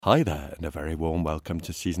Hi there, and a very warm welcome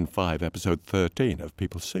to Season 5, Episode 13 of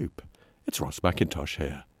People Soup. It's Ross McIntosh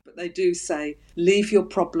here. But they do say, leave your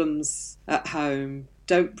problems at home.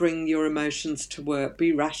 Don't bring your emotions to work.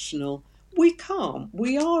 Be rational. We can't.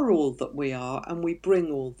 We are all that we are, and we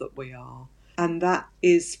bring all that we are. And that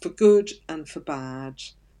is for good and for bad.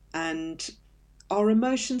 And our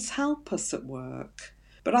emotions help us at work.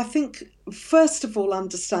 But I think, first of all,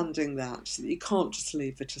 understanding that you can't just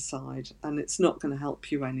leave it aside and it's not going to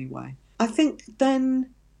help you anyway. I think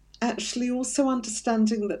then actually also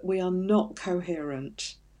understanding that we are not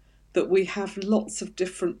coherent, that we have lots of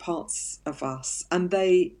different parts of us and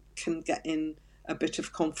they can get in a bit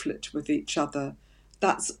of conflict with each other.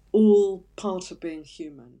 That's all part of being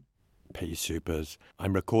human. Pea Soupers,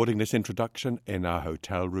 I'm recording this introduction in our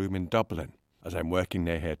hotel room in Dublin, as I'm working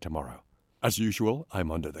near here tomorrow. As usual, I'm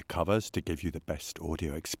under the covers to give you the best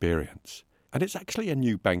audio experience. And it's actually a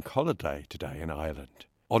new bank holiday today in Ireland,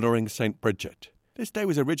 honouring St. Bridget. This day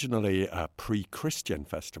was originally a pre-Christian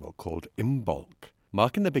festival called Imbolc,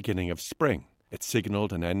 marking the beginning of spring. It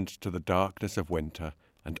signalled an end to the darkness of winter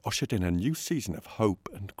and ushered in a new season of hope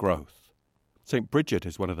and growth. St. Bridget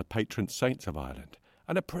is one of the patron saints of Ireland,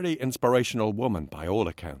 and a pretty inspirational woman by all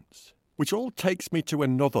accounts. Which all takes me to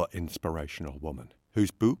another inspirational woman,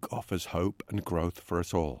 whose book offers hope and growth for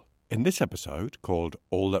us all. In this episode, called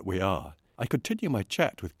All That We Are, I continue my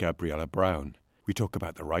chat with Gabriella Brown. We talk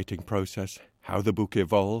about the writing process, how the book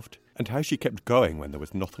evolved, and how she kept going when there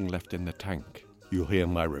was nothing left in the tank. You'll hear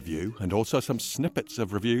my review, and also some snippets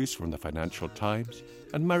of reviews from the Financial Times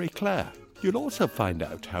and Marie Claire. You'll also find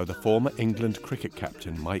out how the former England cricket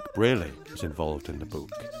captain Mike Brearley was involved in the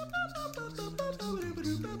book.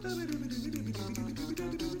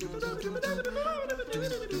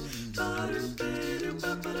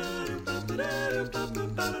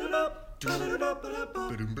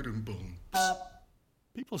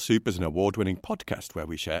 People Soup is an award-winning podcast where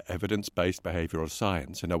we share evidence-based behavioural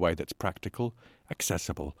science in a way that's practical,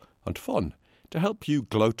 accessible and fun to help you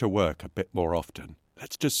glow to work a bit more often.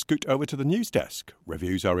 Let's just scoot over to the news desk.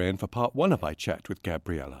 Reviews are in for part 1 of my chat with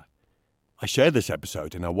Gabriella. I shared this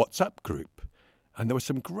episode in a WhatsApp group, and there were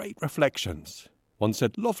some great reflections. One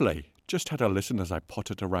said, "Lovely, just had a listen as I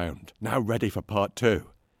pottered around. Now ready for part 2.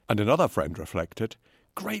 And another friend reflected,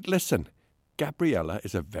 "Great listen. Gabriella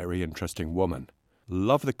is a very interesting woman.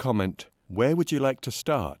 Love the comment, 'Where would you like to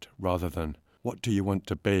start?' rather than, 'What do you want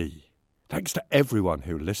to be?' Thanks to everyone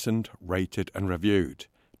who listened, rated and reviewed,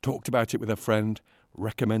 talked about it with a friend,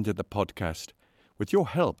 recommended the podcast. With your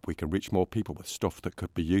help, we can reach more people with stuff that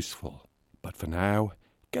could be useful. But for now,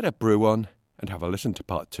 get a brew on and have a listen to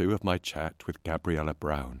part 2 of my chat with Gabriella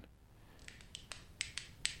Brown."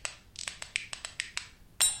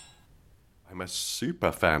 I'm a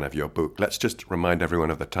super fan of your book. Let's just remind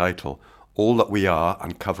everyone of the title, All That We Are,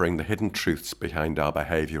 Uncovering the Hidden Truths Behind Our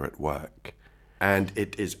Behaviour at Work. And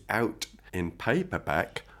it is out in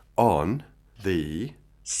paperback on the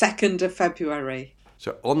 2nd of February.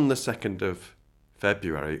 So on the 2nd of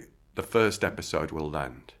February, the first episode will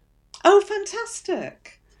land. Oh,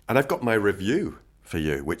 fantastic. And I've got my review for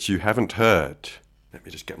you, which you haven't heard. Let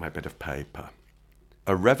me just get my bit of paper.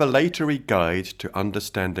 A revelatory guide to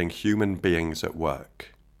understanding human beings at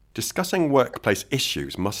work. Discussing workplace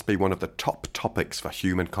issues must be one of the top topics for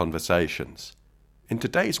human conversations. In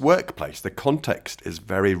today's workplace, the context is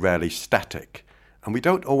very rarely static, and we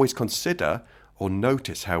don't always consider or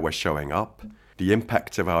notice how we're showing up, the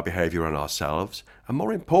impacts of our behaviour on ourselves, and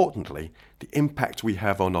more importantly, the impact we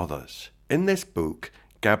have on others. In this book,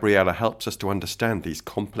 Gabriella helps us to understand these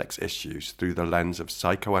complex issues through the lens of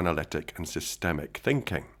psychoanalytic and systemic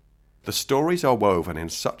thinking. The stories are woven in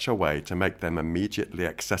such a way to make them immediately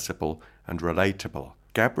accessible and relatable.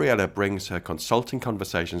 Gabriella brings her consulting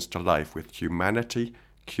conversations to life with humanity,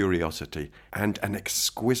 curiosity, and an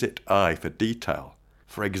exquisite eye for detail.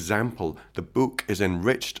 For example, the book is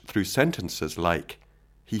enriched through sentences like,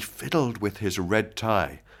 "He fiddled with his red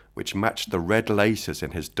tie, which matched the red laces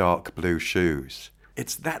in his dark blue shoes."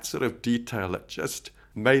 It's that sort of detail that just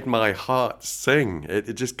made my heart sing.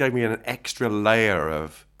 It just gave me an extra layer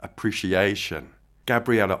of appreciation.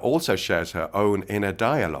 Gabriella also shares her own inner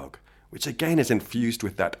dialogue, which again is infused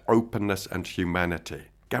with that openness and humanity.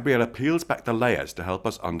 Gabriella peels back the layers to help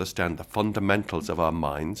us understand the fundamentals of our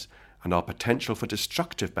minds and our potential for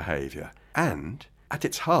destructive behaviour. And, at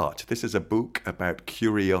its heart, this is a book about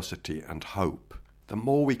curiosity and hope. The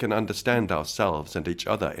more we can understand ourselves and each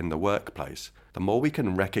other in the workplace, the more we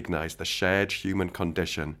can recognise the shared human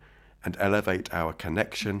condition and elevate our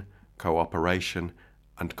connection, cooperation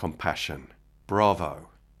and compassion. Bravo.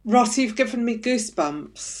 Ross, you've given me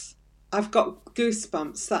goosebumps. I've got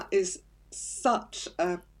goosebumps. That is such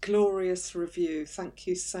a glorious review. Thank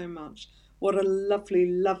you so much. What a lovely,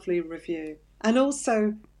 lovely review. And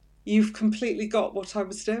also, you've completely got what I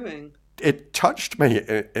was doing. It touched me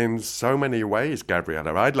in so many ways,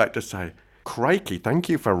 Gabriella. I'd like to say, crikey, thank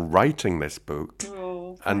you for writing this book.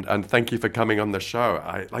 Oh, and thank you for coming on the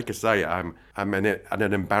show. Like I say, I'm at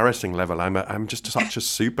an embarrassing level. I'm just such a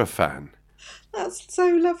super fan. that's so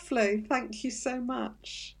lovely. Thank you so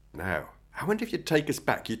much. Now, I wonder if you'd take us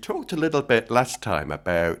back. You talked a little bit last time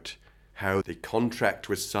about how the contract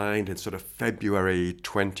was signed in sort of February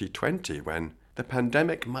 2020, when the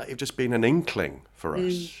pandemic might have just been an inkling for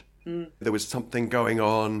us. There was something going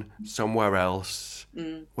on somewhere else.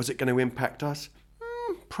 Was it going to impact us?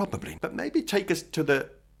 Probably. But maybe take us to the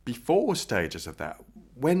before stages of that.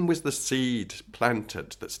 When was the seed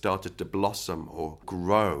planted that started to blossom or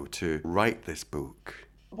grow to write this book?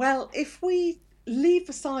 Well, if we leave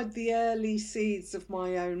aside the early seeds of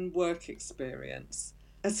my own work experience,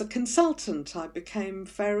 as a consultant, I became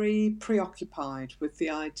very preoccupied with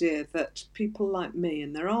the idea that people like me,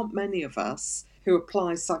 and there aren't many of us who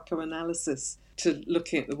apply psychoanalysis to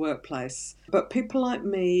looking at the workplace, but people like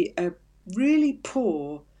me are really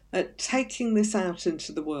poor at taking this out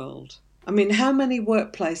into the world. I mean, how many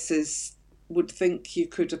workplaces would think you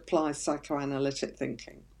could apply psychoanalytic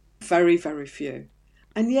thinking? Very, very few.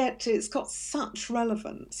 And yet it's got such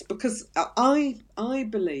relevance because I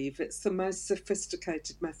believe it's the most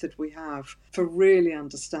sophisticated method we have for really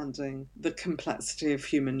understanding the complexity of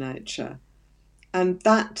human nature. And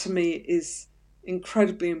that to me is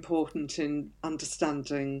incredibly important in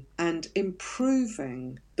understanding and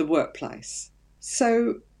improving the workplace.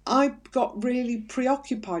 So I got really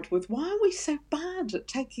preoccupied with why are we so bad at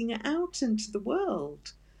taking it out into the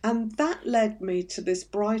world? And that led me to this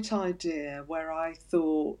bright idea where I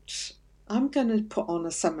thought, I'm going to put on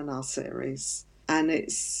a seminar series, and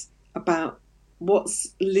it's about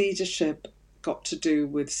what's leadership got to do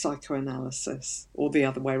with psychoanalysis, or the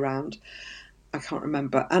other way around. I can't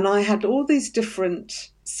remember. And I had all these different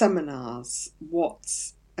seminars.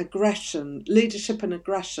 What's aggression, leadership and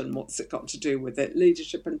aggression, what's it got to do with it?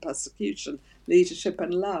 Leadership and persecution, leadership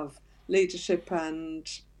and love, leadership and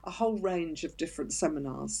a whole range of different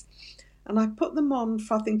seminars. And I put them on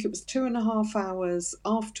for, I think it was 2.5 hours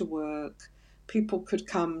after work. People could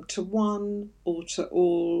come to one or to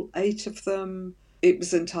all 8 of them. It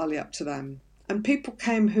was entirely up to them. And people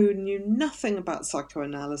came who knew nothing about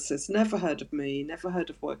psychoanalysis, never heard of me, never heard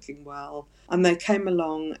of Working Well. And they came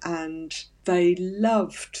along and they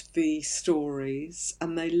loved the stories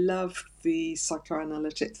and they loved the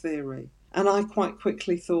psychoanalytic theory. And I quite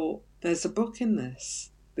quickly thought, there's a book in this.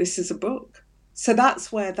 This is a book. So that's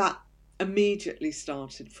where that immediately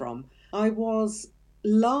started from. I was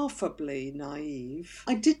laughably naive.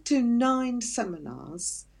 I did do 9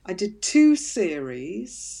 seminars. I did 2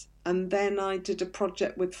 series. And then I did a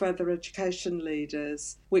project with further education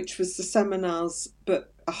leaders, which was the seminars,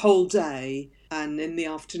 but a whole day. And in the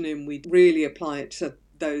afternoon, we'd really apply it to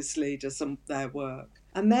those leaders and their work.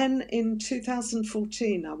 And then in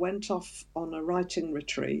 2014, I went off on a writing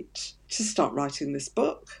retreat to start writing this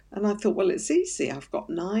book. And I thought, well, it's easy. I've got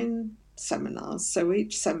 9 seminars, so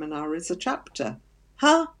each seminar is a chapter.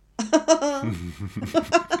 Huh?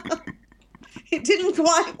 It didn't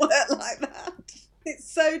quite work like that. It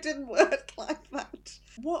so didn't work like that.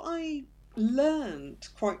 What I learned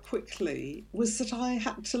quite quickly was that I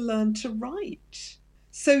had to learn to write.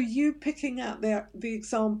 So you picking out the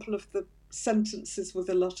example of the sentences with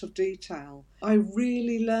a lot of detail, I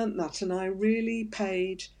really learnt that, and I really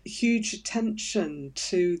paid huge attention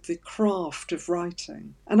to the craft of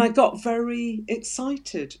writing. And I got very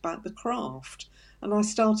excited about the craft. And I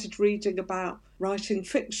started reading about writing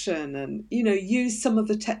fiction and, use some of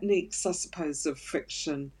the techniques, I suppose, of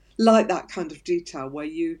fiction, like that kind of detail where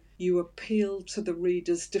you appeal to the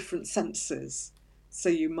reader's different senses. So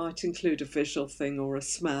you might include a visual thing or a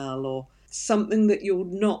smell or something that you're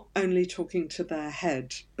not only talking to their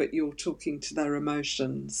head, but you're talking to their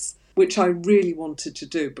emotions, which I really wanted to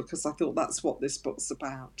do because I thought that's what this book's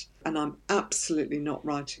about. And I'm absolutely not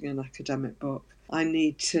writing an academic book. I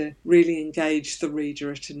need to really engage the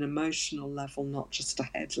reader at an emotional level, not just a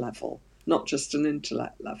head level, not just an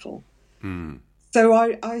intellect level.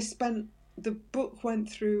 So the book went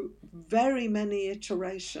through very many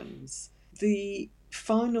iterations. The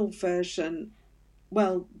final version,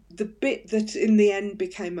 well, the bit that in the end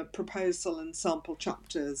became a proposal and sample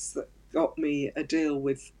chapters that got me a deal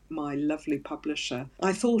with my lovely publisher,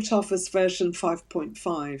 I thought of as version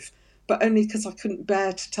 5.5. But only because I couldn't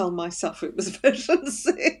bear to tell myself it was version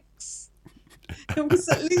 6. It was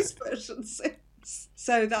at least version 6.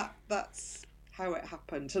 So that's how it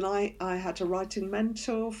happened. And I had a writing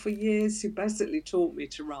mentor for years who basically taught me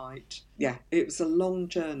to write. Yeah, it was a long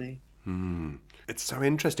journey. It's so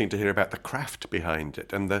interesting to hear about the craft behind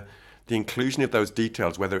it and the inclusion of those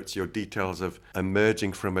details, whether it's your details of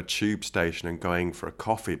emerging from a tube station and going for a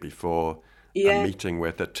coffee before a Yeah. meeting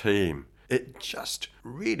with a team. It just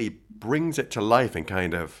really brings it to life in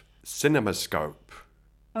kind of cinemascope.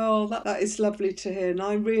 Oh, that is lovely to hear. And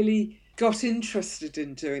I really got interested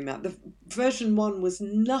in doing that. The version 1 was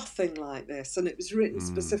nothing like this, and it was written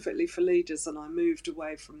specifically for leaders, and I moved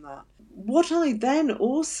away from that. What I then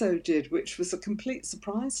also did, which was a complete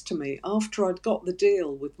surprise to me, after I'd got the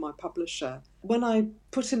deal with my publisher, when I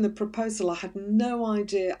put in the proposal, I had no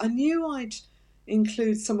idea. I knew I'd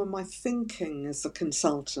include some of my thinking as a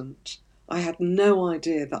consultant. I had no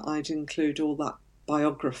idea that I'd include all that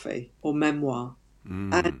biography or memoir.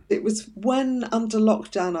 And it was when, under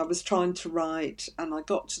lockdown, I was trying to write, and I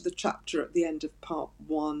got to the chapter at the end of part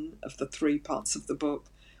 1 of the 3 parts of the book,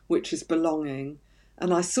 which is belonging.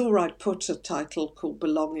 And I saw I'd put a title called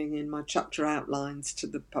Belonging in my chapter outlines to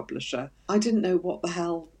the publisher. I didn't know what the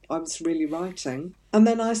hell I was really writing. And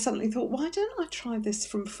then I suddenly thought, why don't I try this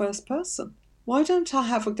from first person? Why don't I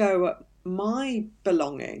have a go at my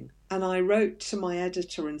belonging? And I wrote to my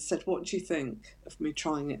editor and said, what do you think of me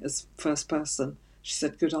trying it as first person? She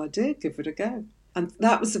said, good idea, give it a go. And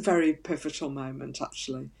that was a very pivotal moment,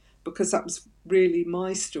 actually, because that was really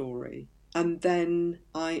my story. And then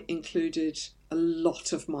I included a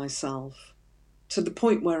lot of myself, to the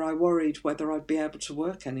point where I worried whether I'd be able to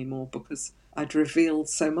work anymore because I'd revealed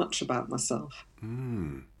so much about myself.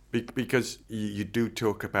 Because you do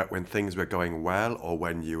talk about when things were going well or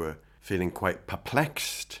when you were feeling quite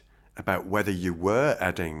perplexed about whether you were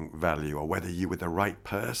adding value or whether you were the right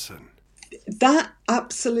person. That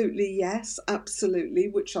absolutely, yes, absolutely,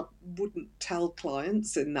 which I wouldn't tell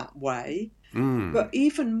clients in that way. But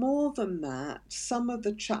even more than that, some of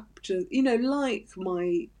the chapters, like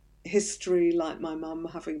my history, like my mum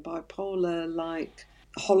having bipolar, like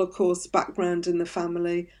Holocaust background in the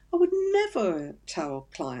family, I would never tell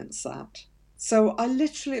clients that. So I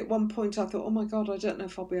literally, at one point, I thought, oh my God, I don't know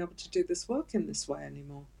if I'll be able to do this work in this way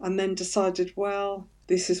anymore. And then decided, well,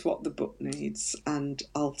 this is what the book needs, and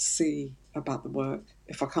I'll see about the work.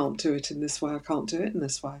 If I can't do it in this way, I can't do it in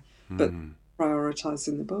this way. But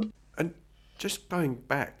prioritising the book. And just going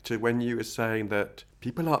back to when you were saying that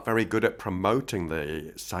people aren't very good at promoting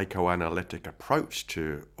the psychoanalytic approach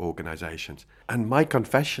to organisations. And my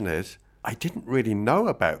confession is, I didn't really know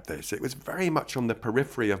about this. It was very much on the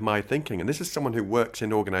periphery of my thinking. And this is someone who works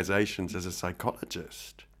in organisations as a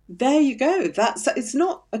psychologist. There you go. It's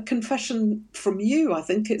not a confession from you. I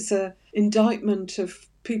think it's an indictment of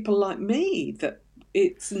people like me that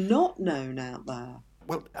it's not known out there.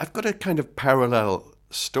 Well, I've got a kind of parallel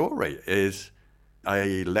story. Is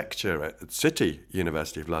I lecture at City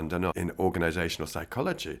University of London in organisational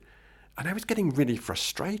psychology. And I was getting really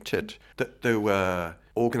frustrated that there were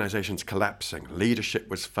organisations collapsing, leadership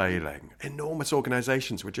was failing, enormous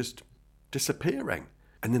organisations were just disappearing.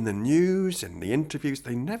 And in the news and the interviews,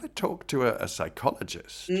 they never talked to a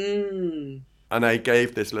psychologist. And I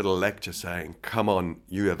gave this little lecture saying, come on,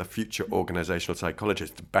 you are the future organisational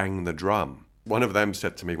psychologist, bang the drum. One of them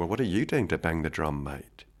said to me, well, what are you doing to bang the drum,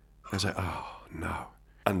 mate? I was like, oh, no.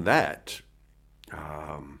 And that,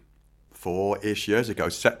 4-ish years ago,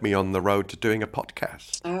 set me on the road to doing a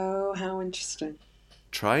podcast. Oh, how interesting.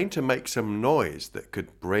 Trying to make some noise that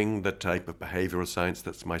could bring the type of behavioural science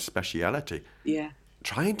that's my speciality. Yeah.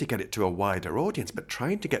 Trying to get it to a wider audience, but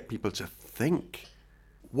trying to get people to think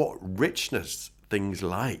what richness things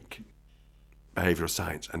like behavioural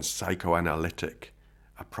science and psychoanalytic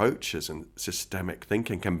approaches and systemic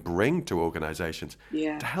thinking can bring to organisations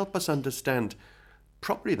to help us understand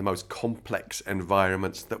probably the most complex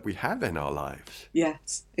environments that we have in our lives.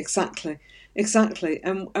 Yes, exactly.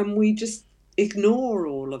 And we just ignore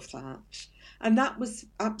all of that. And that was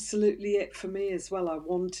absolutely it for me as well. I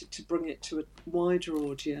wanted to bring it to a wider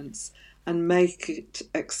audience and make it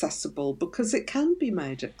accessible, because it can be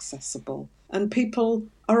made accessible. And people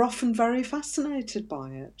are often very fascinated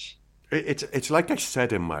by it. It's like I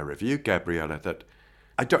said in my review, Gabriella, that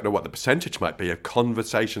I don't know what the percentage might be of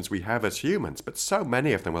conversations we have as humans, but so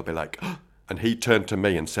many of them will be like, oh, and he turned to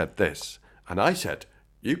me and said this. And I said,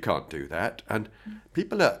 you can't do that. And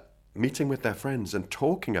people are meeting with their friends and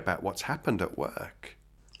talking about what's happened at work.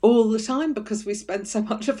 All the time, because we spend so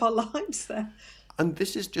much of our lives there. And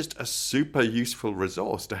this is just a super useful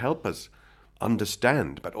resource to help us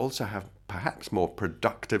understand, but also have perhaps more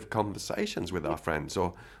productive conversations with our friends,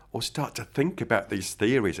 or start to think about these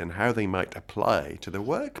theories and how they might apply to the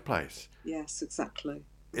workplace. Yes, exactly.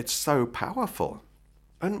 It's so powerful.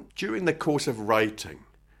 And during the course of writing,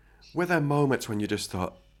 were there moments when you just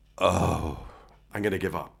thought, oh, I'm going to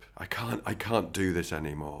give up. I can't do this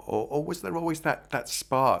anymore. Or was there always that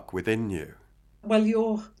spark within you? Well,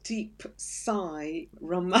 your deep sigh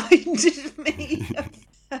reminded me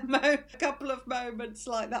of a couple of moments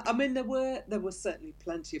like that. I mean, there were certainly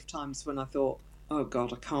plenty of times when I thought, oh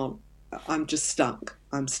God, I can't, I'm just stuck.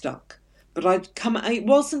 I'm stuck. But it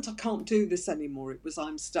wasn't I can't do this anymore. It was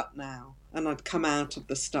I'm stuck now. And I'd come out of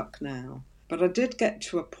the stuck now. But I did get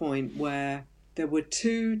to a point where there were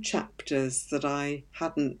 2 chapters that I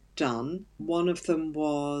hadn't done. One of them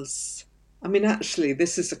was, I mean, actually,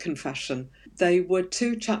 this is a confession. They were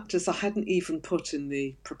 2 chapters I hadn't even put in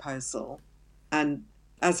the proposal. And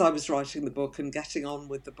as I was writing the book and getting on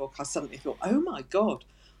with the book, I suddenly thought, oh my God,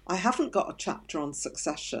 I haven't got a chapter on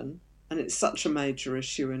succession. And it's such a major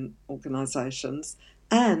issue in organisations.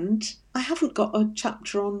 And I haven't got a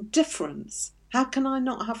chapter on difference. How can I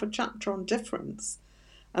not have a chapter on difference?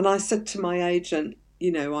 And I said to my agent,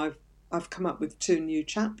 I've come up with 2 new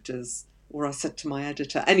chapters. Or I said to my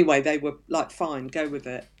editor, anyway, they were like, fine, go with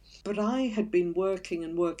it. But I had been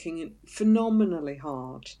working phenomenally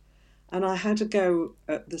hard. And I had to go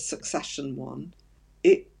at the succession one.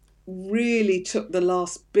 It really took the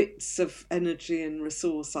last bits of energy and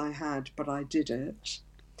resource I had, but I did it.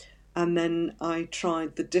 And then I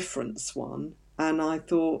tried the difference one, and I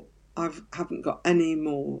thought, I haven't got any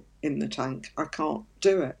more in the tank. I can't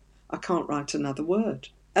do it. I can't write another word.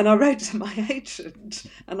 And I wrote to my agent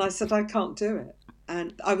and I said, I can't do it.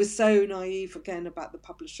 And I was so naive again about the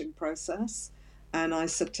publishing process. And I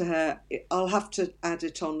said to her, I'll have to add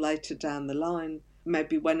it on later down the line,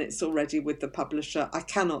 maybe when it's already with the publisher. I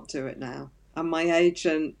cannot do it now. And my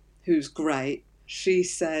agent, who's great, she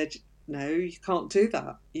said, no, you can't do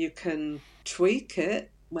that. You can tweak it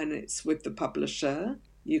when it's with the publisher.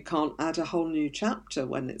 You can't add a whole new chapter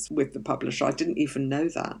when it's with the publisher. I didn't even know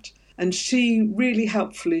that. And she really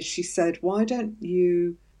helpfully, she said, why don't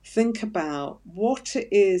you think about what it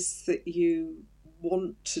is that you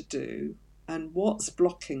want to do and what's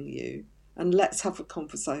blocking you, and let's have a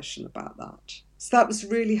conversation about that. So that was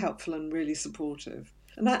really helpful and really supportive.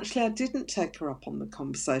 And actually, I didn't take her up on the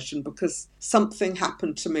conversation because something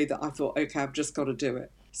happened to me that I thought, okay, I've just got to do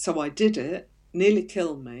it. So I did it, nearly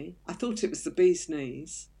killed me. I thought it was the bee's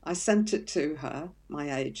knees. I sent it to her,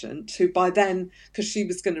 my agent, who by then, because she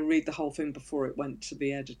was going to read the whole thing before it went to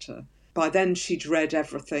the editor, by then she'd read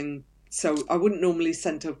everything. So I wouldn't normally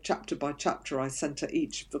send her chapter by chapter. I sent her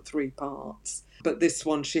each of the 3 parts. But this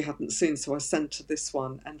one she hadn't seen, so I sent her this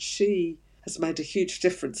one. And she has made a huge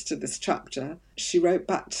difference to this chapter. She wrote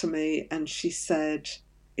back to me and she said,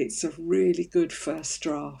 it's a really good first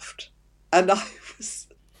draft. And I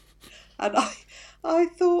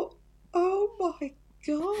thought, oh my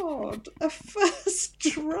God, a first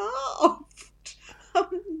draft. Oh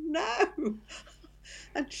no.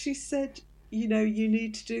 And she said, you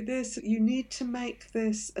need to do this. You need to make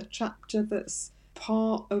this a chapter that's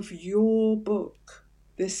part of your book.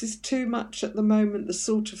 This is too much at the moment, the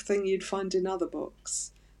sort of thing you'd find in other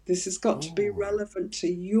books. This has got to be relevant to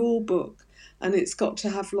your book, and it's got to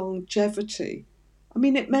have longevity. I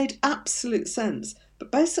mean, it made absolute sense.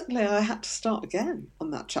 But basically, I had to start again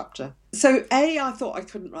on that chapter. So A, I thought I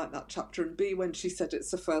couldn't write that chapter, and B, when she said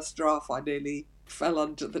it's the first draft, I nearly fell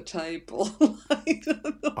under the table.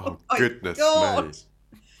 Oh, goodness me.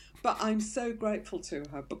 But I'm so grateful to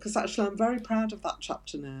her because actually I'm very proud of that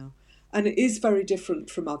chapter now. And it is very different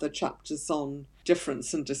from other chapters on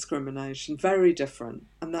difference and discrimination. Very different.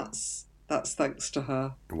 And that's thanks to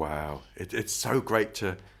her. Wow. It's so great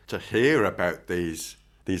to hear about these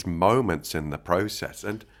moments in the process.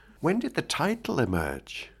 And when did the title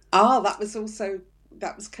emerge?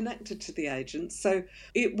 That was connected to the agent. So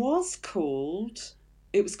it was called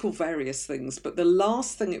various things, but the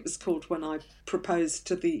last thing it was called when I proposed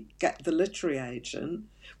to get the literary agent,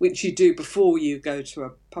 which you do before you go to a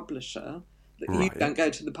publisher. Right. You don't go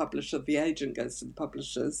to the publisher, the agent goes to the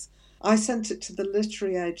publishers. I sent it to the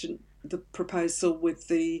literary agent, the proposal with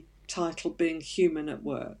the title being Human at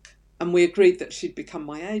Work. And we agreed that she'd become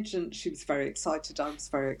my agent. She was very excited. I was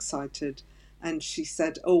very excited. And she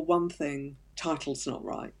said, one thing, title's not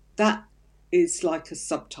right. That is like a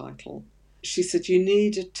subtitle. She said, you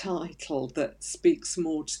need a title that speaks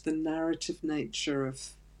more to the narrative nature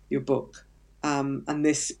of your book. And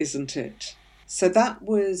this isn't it. So that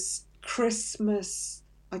was Christmas.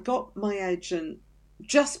 I got my agent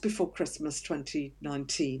just before Christmas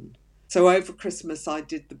 2019. So over Christmas, I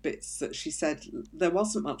did the bits that she said. There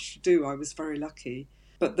wasn't much to do. I was very lucky.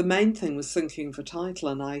 But the main thing was thinking of a title,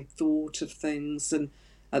 and I thought of things. And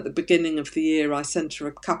at the beginning of the year, I sent her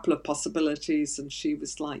a couple of possibilities and she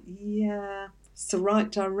was like, yeah, it's the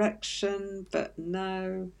right direction, but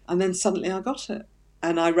no. And then suddenly I got it.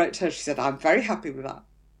 And I wrote to her, she said, I'm very happy with that.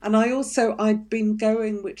 And I'd been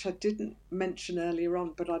going, which I didn't mention earlier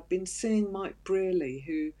on, but I'd been seeing Mike Brearley,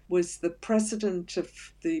 who was the president of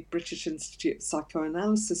the British Institute of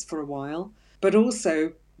Psychoanalysis for a while, but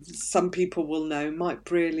also, some people will know, Mike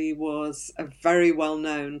Brearley was a very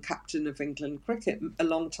well-known captain of England cricket a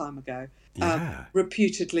long time ago. Yeah.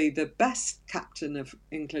 Reputedly the best captain of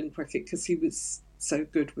England cricket because he was so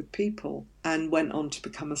good with people, and went on to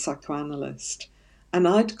become a psychoanalyst. And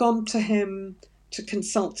I'd gone to him to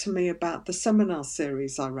consult to me about the seminar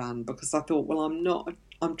series I ran, because I thought, well,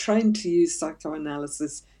 I'm trained to use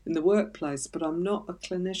psychoanalysis in the workplace, but I'm not a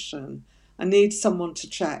clinician. I need someone to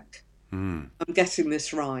check I'm getting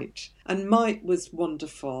this right. And Mike was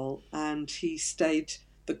wonderful, and he stayed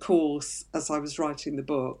the course as I was writing the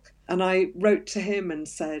book. And I wrote to him and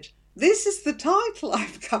said, this is the title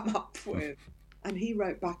I've come up with. And he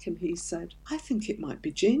wrote back and he said, I think it might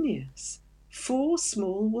be genius. 4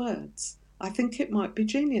 small words. I think it might be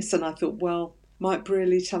genius. And I thought, well, Mike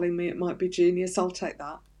Brearley telling me it might be genius, I'll take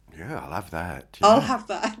that. Yeah, I'll have that. Yeah. I'll have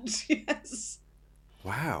that, yes.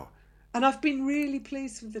 Wow. And I've been really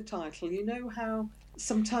pleased with the title. You know how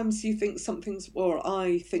sometimes you think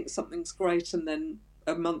I think something's great, and then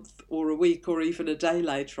a month or a week or even a day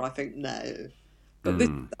later I think, no. But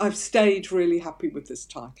I've stayed really happy with this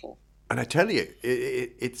title. And I tell you,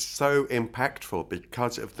 it's so impactful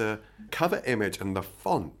because of the cover image and the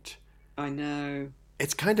font. I know.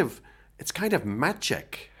 It's kind of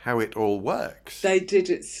magic how it all works. They did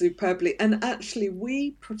it superbly. And actually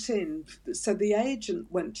we put in, so the agent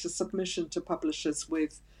went to submission to publishers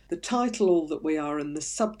with the title All That We Are and the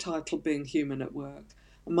subtitle being Human at Work.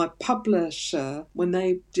 And my publisher, when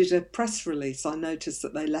they did a press release, I noticed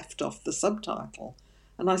that they left off the subtitle.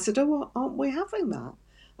 And I said, oh, well, aren't we having that?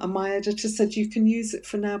 And my editor said, you can use it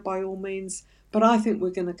for now by all means, but I think we're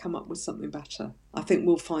going to come up with something better. I think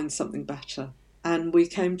we'll find something better. And we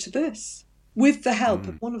came to this with the help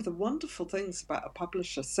of one of the wonderful things about a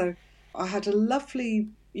publisher. So I had a lovely,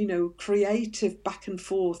 creative back and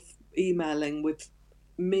forth emailing with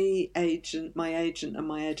my agent and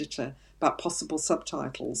my editor about possible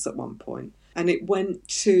subtitles at one point. And it went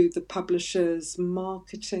to the publisher's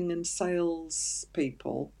marketing and sales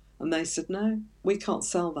people. And they said, no, we can't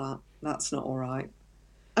sell that. That's not all right.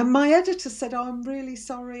 And my editor said, oh, I'm really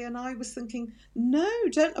sorry. And I was thinking, no,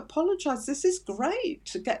 don't apologise. This is great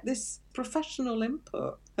to get this professional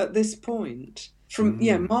input at this point from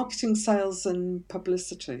marketing, sales and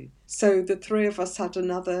publicity. So the 3 of us had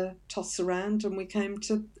another toss around and we came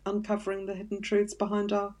to uncovering the hidden truths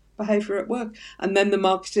behind our behaviour at work. And then the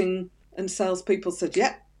marketing and sales people said,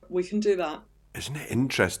 yeah, we can do that. Isn't it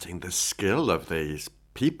interesting, the skill of these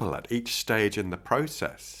people at each stage in the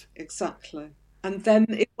process? Exactly. And then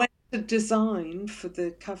it went to design for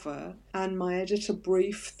the cover, and my editor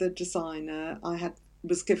briefed the designer. I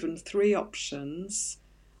was given 3 options,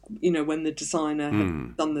 when the designer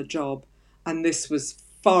had done the job, and this was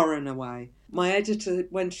far and away. My editor,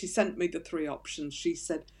 when she sent me the 3 options, she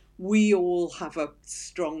said, we all have a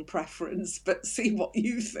strong preference, but see what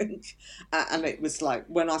you think. And it was like,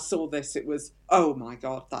 when I saw this, it was, oh my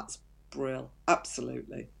God, that's brilliant.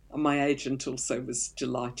 Absolutely. And my agent also was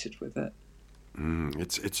delighted with it.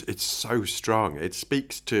 It's so strong. It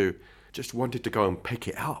speaks to just wanting to go and pick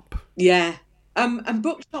it up. Yeah. And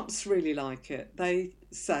bookshops really like it. They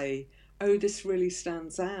say, oh, this really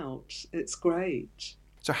stands out. It's great.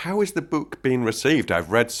 So how is the book being received?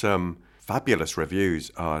 I've read some fabulous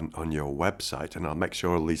reviews on your website, and I'll make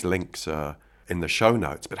sure all these links are in the show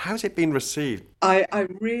notes. But how's it been received? I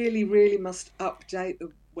really, really must update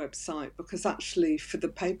the website, because actually for the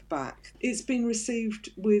paperback it's been received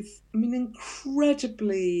with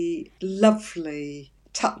incredibly lovely,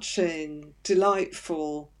 touching,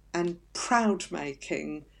 delightful and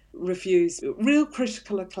proud-making reviews, real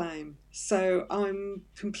critical acclaim. So I'm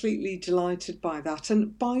completely delighted by that,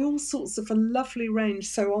 and by all sorts of a lovely range.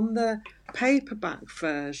 So on the paperback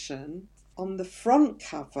version, on the front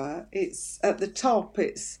cover, it's at the top,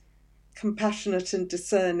 it's Compassionate and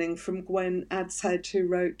Discerning from Gwen Adshead, who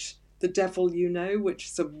wrote The Devil You Know, which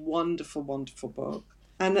is a wonderful, wonderful book.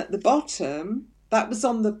 And at the bottom, that was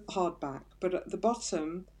on the hardback, but at the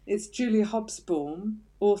bottom, it's Julia Hobsbawm,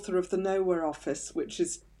 author of The Nowhere Office, which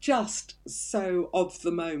is just so of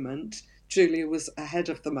the moment. Julia was ahead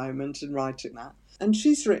of the moment in writing that. And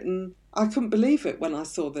she's written, I couldn't believe it when I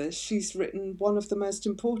saw this, she's written one of the most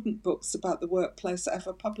important books about the workplace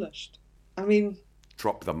ever published. I mean...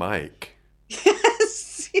 Drop the mic.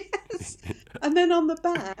 Yes. And then on the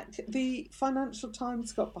back, the Financial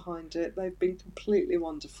Times got behind it. They've been completely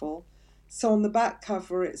wonderful. So on the back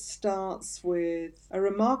cover, it starts with a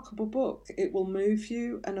remarkable book. It will move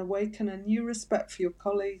you and awaken a new respect for your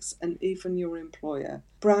colleagues and even your employer.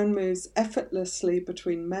 Brown moves effortlessly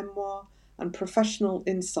between memoir and professional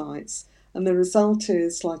insights, and the result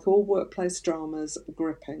is, like all workplace dramas,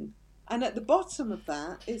 gripping. And at the bottom of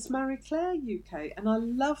that is Marie Claire UK, and I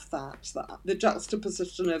love that the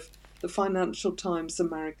juxtaposition of the Financial Times and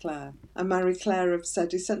Marie Claire. And Marie Claire have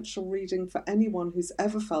said essential reading for anyone who's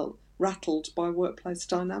ever felt rattled by workplace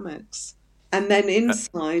dynamics. And then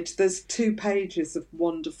inside, there's 2 pages of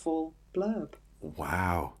wonderful blurb.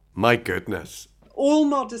 Wow. My goodness. All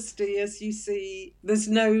modesty, as you see. There's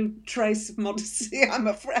no trace of modesty, I'm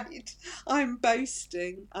afraid. I'm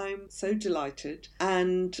boasting. I'm so delighted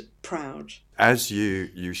and proud. As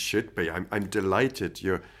you should be. I'm delighted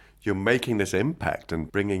you're making this impact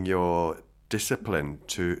and bringing your discipline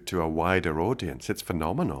to a wider audience. It's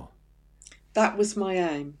phenomenal. That was my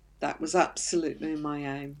aim. That was absolutely my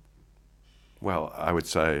aim. Well, I would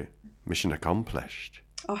say mission accomplished.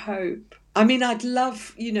 I hope. I mean, I'd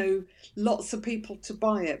love, lots of people to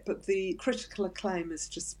buy it, but the critical acclaim is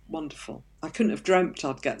just wonderful. I couldn't have dreamt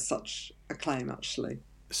I'd get such acclaim, actually.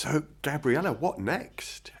 So, Gabriella, what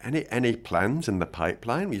next? Any plans in the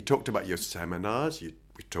pipeline? You talked about your seminars.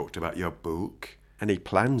 We talked about your book. Any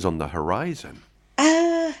plans on the horizon?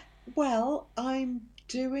 Well, I've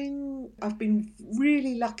been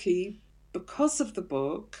really lucky because of the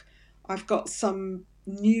book. I've got some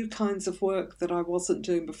new kinds of work that I wasn't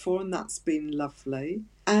doing before, and that's been lovely.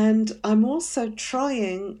 And I'm also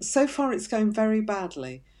trying, so far it's going very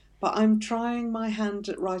badly, but I'm trying my hand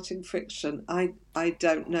at writing fiction. I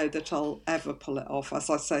don't know that I'll ever pull it off. As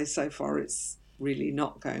I say, so far it's really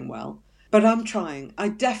not going well. But I'm trying. I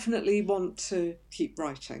definitely want to keep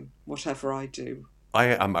writing, whatever I do. I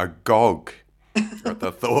am agog at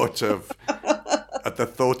the thought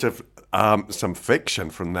of some fiction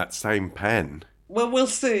from that same pen. Well, we'll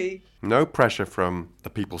see. No pressure from the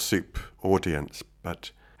People Soup audience,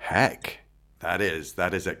 but heck, that is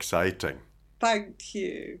exciting. Thank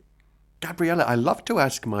you. Gabriella, I love to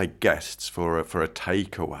ask my guests for a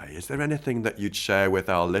takeaway. Is there anything that you'd share with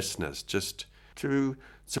our listeners just to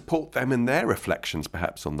support them in their reflections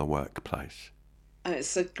perhaps on the workplace?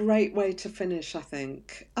 It's a great way to finish, I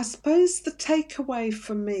think. I suppose the takeaway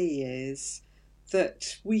for me is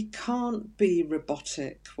that we can't be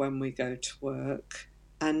robotic when we go to work,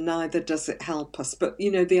 and neither does it help us. But,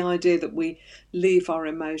 the idea that we leave our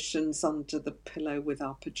emotions under the pillow with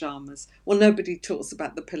our pyjamas. Well, nobody talks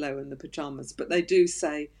about the pillow and the pyjamas, but they do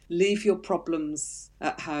say, leave your problems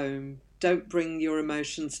at home. Don't bring your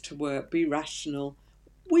emotions to work. Be rational.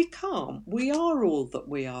 We can't. We are all that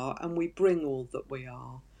we are, and we bring all that we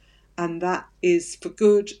are. And that is for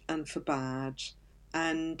good and for bad.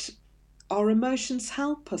 And our emotions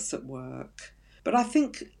help us at work. But I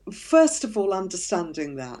think, first of all,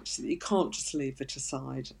 understanding that you can't just leave it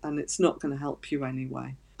aside and it's not going to help you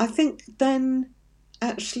anyway. I think then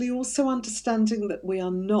actually also understanding that we are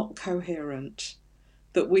not coherent,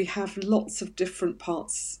 that we have lots of different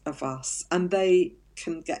parts of us and they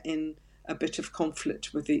can get in a bit of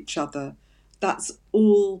conflict with each other. That's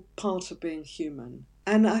all part of being human.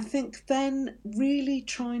 And I think then really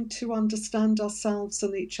trying to understand ourselves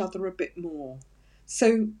and each other a bit more.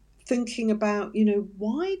 So thinking about,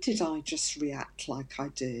 why did I just react like I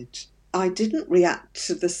did? I didn't react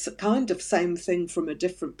to this kind of same thing from a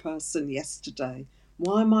different person yesterday.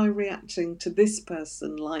 Why am I reacting to this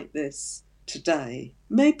person like this today?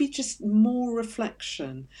 Maybe just more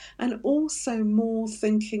reflection and also more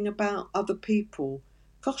thinking about other people.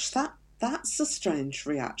 Gosh, that's a strange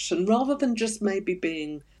reaction, rather than just maybe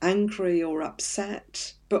being angry or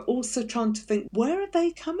upset, but also trying to think, where are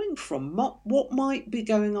they coming from? What might be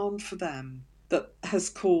going on for them that has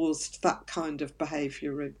caused that kind of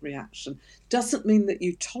behaviour and reaction? Doesn't mean that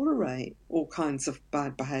you tolerate all kinds of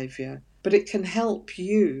bad behaviour, but it can help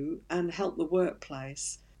you and help the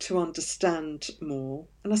workplace to understand more.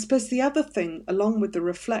 And I suppose the other thing, along with the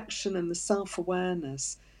reflection and the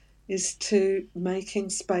self-awareness, is to making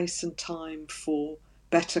space and time for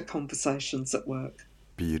better conversations at work.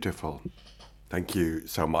 Beautiful. Thank you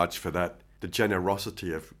so much for that, the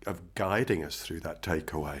generosity of guiding us through that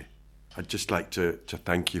takeaway. I'd just like to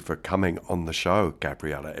thank you for coming on the show,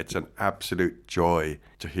 Gabriella. It's an absolute joy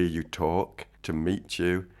to hear you talk, to meet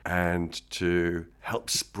you, and to help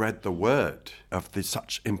spread the word of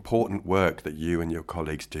such important work that you and your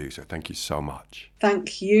colleagues do. So thank you so much.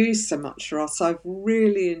 Thank you so much, Ross. I've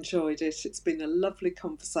really enjoyed it. It's been a lovely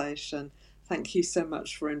conversation. Thank you so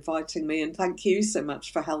much for inviting me, and thank you so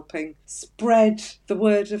much for helping spread the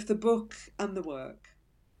word of the book and the work.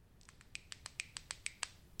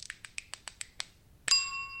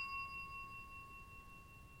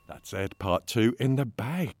 That's it, part 2 in the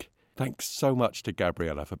bag. Thanks so much to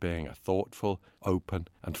Gabriella for being a thoughtful, open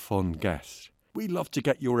and fun guest. We love to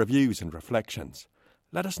get your reviews and reflections.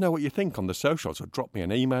 Let us know what you think on the socials, or drop me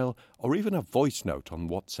an email or even a voice note on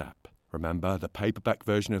WhatsApp. Remember, the paperback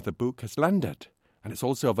version of the book has landed, and it's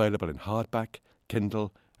also available in hardback,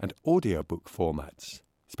 Kindle and audiobook formats.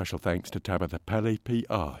 Special thanks to Tabitha Pelly,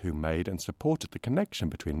 PR, who made and supported the connection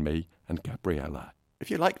between me and Gabriella.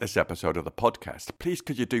 If you like this episode of the podcast, please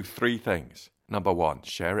could you do 3 things? Number 1,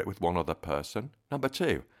 share it with one other person. Number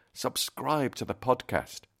 2, subscribe to the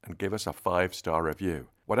podcast and give us a 5-star review,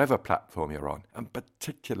 whatever platform you're on, and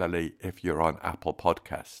particularly if you're on Apple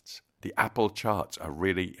Podcasts. The Apple charts are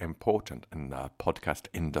really important in the podcast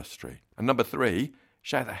industry. And number 3,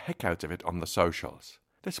 share the heck out of it on the socials.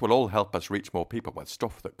 This will all help us reach more people with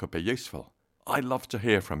stuff that could be useful. I love to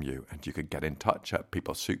hear from you, and you can get in touch at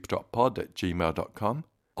peoplesoup.pod@gmail.com.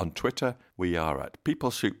 On Twitter, we are at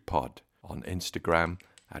peoplesouppod. On Instagram,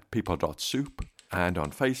 at people.soup. And on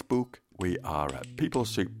Facebook, we are at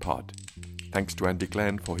peoplesouppod. Thanks to Andy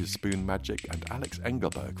Glenn for his spoon magic and Alex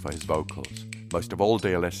Engelberg for his vocals. Most of all,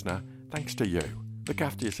 dear listener, thanks to you. Look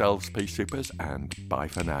after yourselves, Pea Soupers, and bye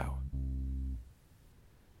for now.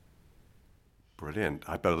 Brilliant.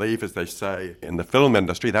 I believe, as they say in the film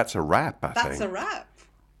industry, that's a wrap, I think. That's a wrap.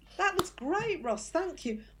 That was great, Ross. Thank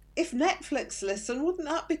you. If Netflix listen, wouldn't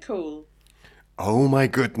that be cool? Oh, my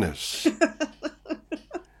goodness.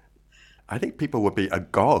 I think people would be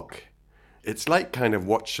agog. It's like kind of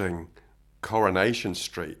watching Coronation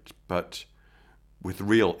Street, but with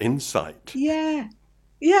real insight. Yeah.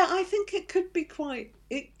 Yeah, I think it could be quite...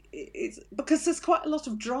 It's because there's quite a lot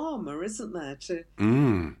of drama, isn't there, to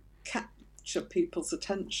capture people's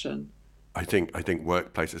attention. I think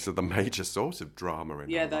workplaces are the major source of drama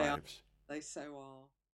in our lives. They so are.